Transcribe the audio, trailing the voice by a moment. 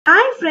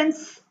Hi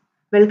friends,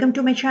 welcome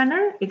to my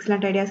channel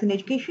Excellent Ideas in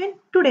Education.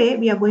 Today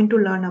we are going to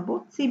learn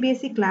about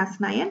CBSE Class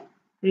 9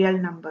 real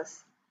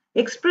numbers.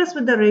 Expressed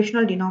with the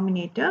rational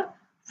denominator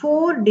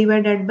 4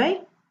 divided by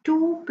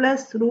 2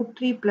 plus root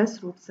 3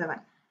 plus root 7.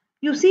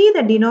 You see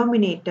the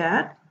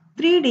denominator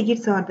 3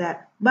 digits are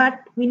there, but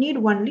we need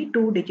only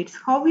 2 digits.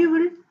 How we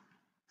will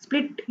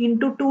split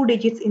into 2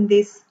 digits in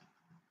this?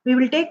 We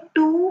will take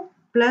 2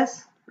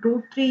 plus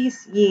root 3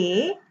 is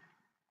A,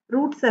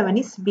 root 7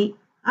 is B.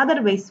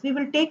 Otherwise, we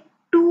will take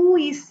 2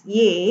 is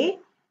A,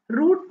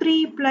 root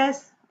 3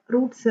 plus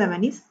root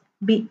 7 is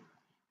B.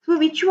 So,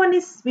 which one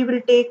is we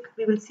will take?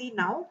 We will see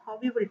now how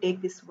we will take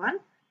this one.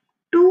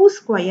 2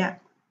 square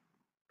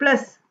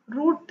plus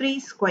root 3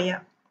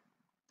 square,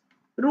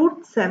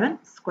 root 7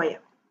 square.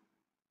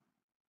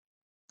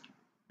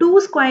 2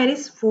 square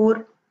is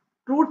 4,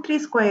 root 3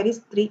 square is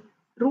 3,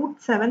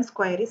 root 7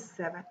 square is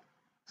 7.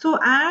 So,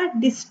 add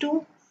this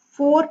to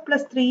 4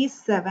 plus 3 is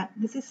 7.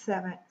 This is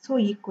 7. So,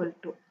 equal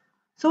to.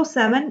 So,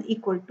 7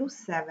 equal to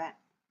 7.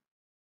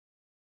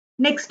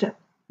 Next,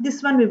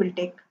 this one we will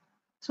take.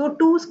 So,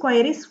 2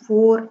 square is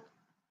 4.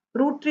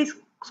 Root 3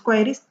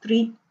 square is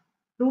 3.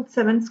 Root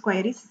 7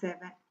 square is 7.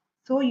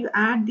 So, you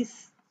add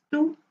this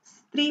to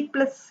 3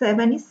 plus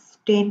 7 is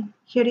 10.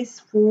 Here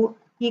is 4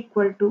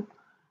 equal to.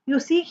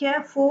 You see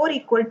here 4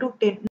 equal to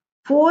 10.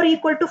 4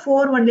 equal to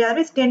 4 only.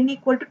 Otherwise 10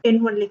 equal to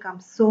 10 only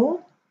comes.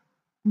 So,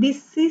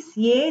 this is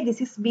A, this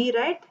is B,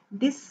 right?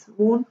 This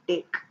won't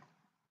take.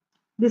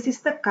 This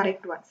is the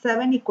correct one.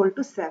 7 equal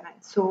to 7.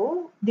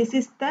 So, this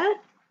is the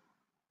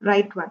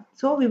right one.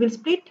 So, we will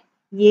split.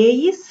 A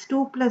is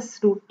 2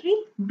 plus root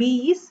 3.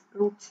 B is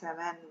root 7.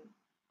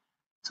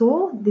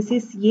 So, this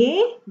is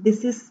A.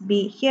 This is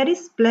B. Here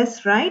is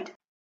plus, right?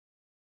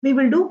 We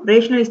will do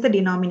rationalize the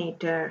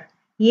denominator.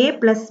 A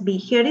plus B.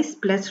 Here is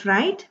plus,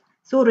 right?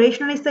 So,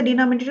 rationalize the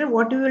denominator.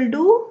 What we will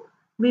do?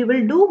 We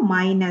will do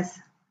minus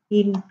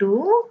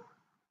into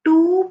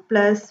 2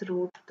 plus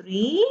root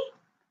 3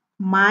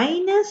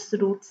 minus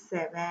root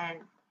 7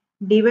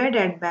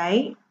 divided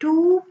by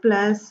 2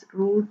 plus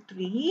root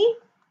 3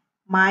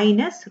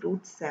 minus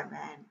root 7.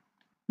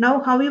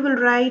 Now how we will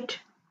write?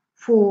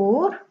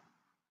 4,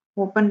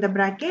 open the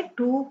bracket,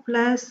 2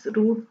 plus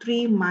root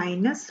 3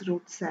 minus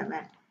root 7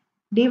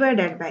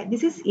 divided by,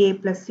 this is A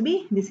plus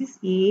B, this is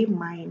A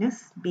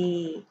minus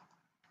B.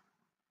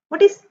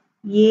 What is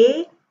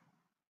A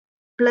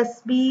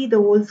plus B, the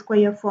whole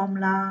square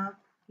formula?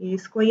 A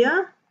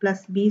square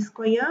plus B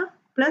square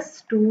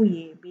plus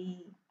 2AB.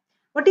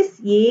 What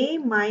is A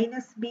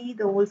minus B,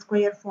 the whole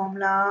square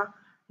formula?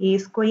 A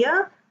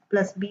square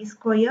plus B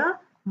square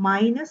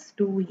minus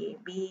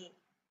 2AB.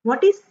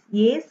 What is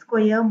A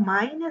square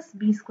minus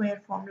B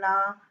square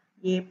formula?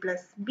 A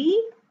plus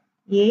B,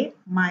 A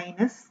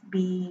minus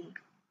B.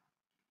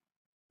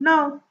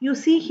 Now, you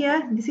see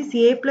here, this is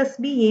A plus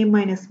B, A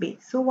minus B.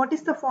 So, what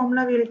is the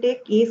formula? We will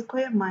take A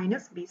square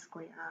minus B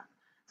square.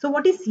 So,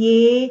 what is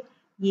A?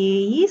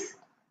 A is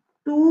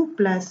 2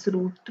 plus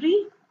root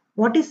 3.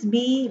 What is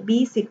B?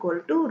 B is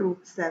equal to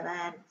root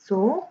 7.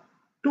 So,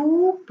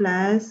 2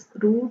 plus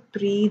root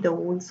 3 the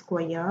whole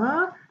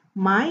square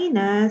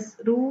minus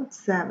root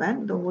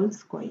 7 the whole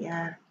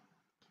square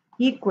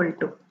equal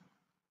to,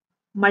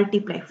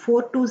 multiply,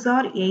 4 2s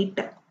are 8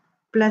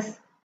 plus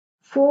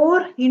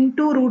 4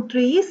 into root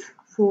 3 is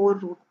 4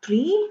 root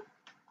 3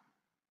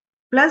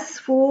 plus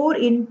 4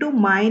 into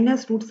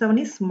minus root 7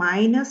 is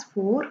minus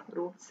 4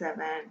 root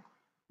 7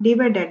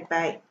 divided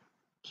by,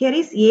 here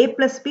is A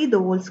plus B the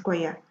whole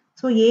square.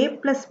 So, A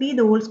plus B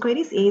the whole square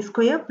is A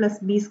square plus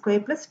B square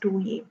plus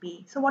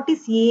 2AB. So, what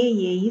is A?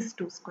 A is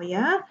 2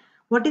 square.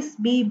 What is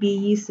B?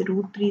 B is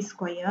root 3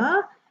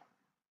 square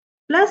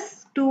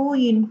plus 2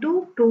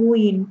 into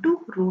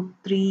root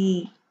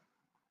 3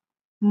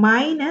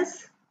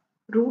 minus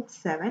root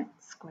 7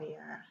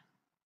 square.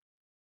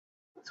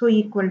 So,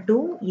 equal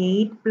to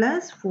 8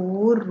 plus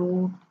 4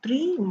 root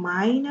 3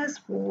 minus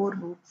 4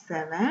 root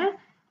 7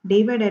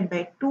 divided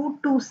by 2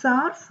 2s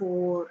are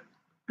 4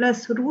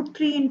 plus root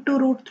 3 into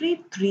root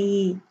 3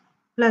 3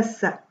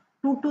 plus 2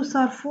 2s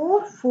are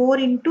 4, 4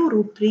 into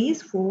root 3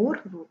 is 4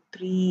 root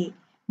 3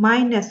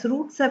 minus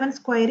root 7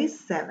 square is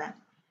 7.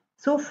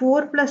 So,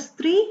 4 plus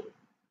 3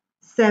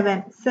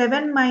 7,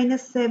 7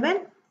 minus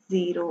 7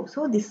 0.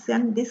 So, this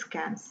and this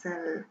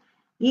cancel,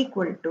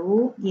 equal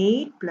to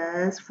 8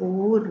 plus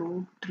 4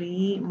 root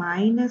 3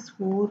 minus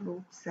 4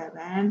 root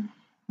 7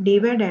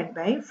 divided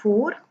by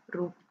 4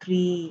 root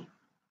 3.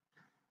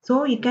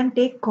 So, you can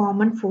take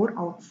common 4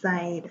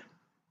 outside,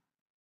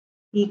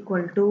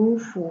 equal to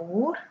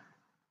 4,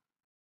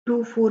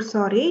 2 4s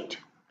are 8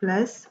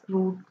 plus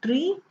root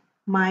 3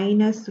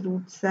 minus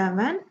root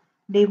 7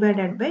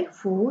 divided by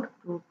 4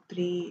 root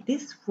 3.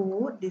 This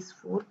 4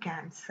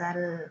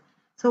 cancel.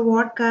 So,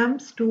 what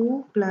comes?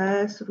 2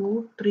 plus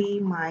root 3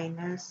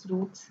 minus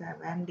root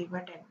 7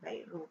 divided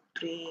by root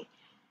 3.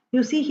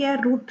 You see here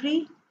root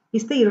 3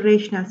 is the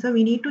irrational. So,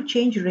 we need to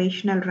change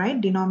rational, right?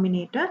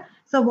 Denominator.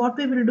 So, what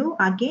we will do?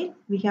 Again,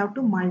 we have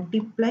to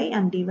multiply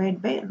and divide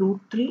by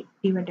root 3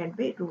 divided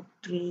by root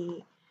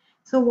 3.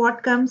 So,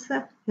 what comes?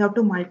 You have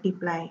to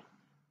multiply.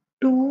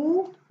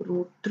 2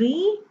 root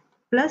 3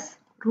 plus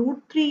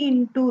root 3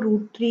 into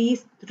root 3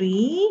 is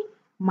 3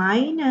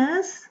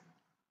 minus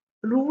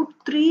root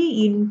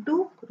 3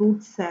 into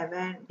root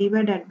 7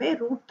 divided by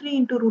root 3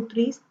 into root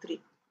 3 is 3.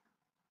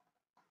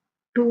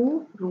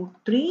 2 root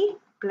 3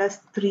 plus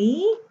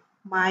 3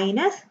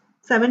 minus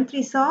 7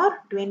 3s are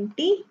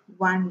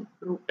 21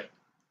 root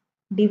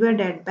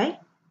divided by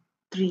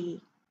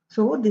 3.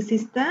 So this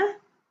is the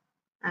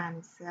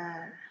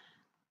answer.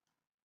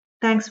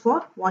 Thanks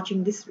for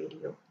watching this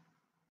video.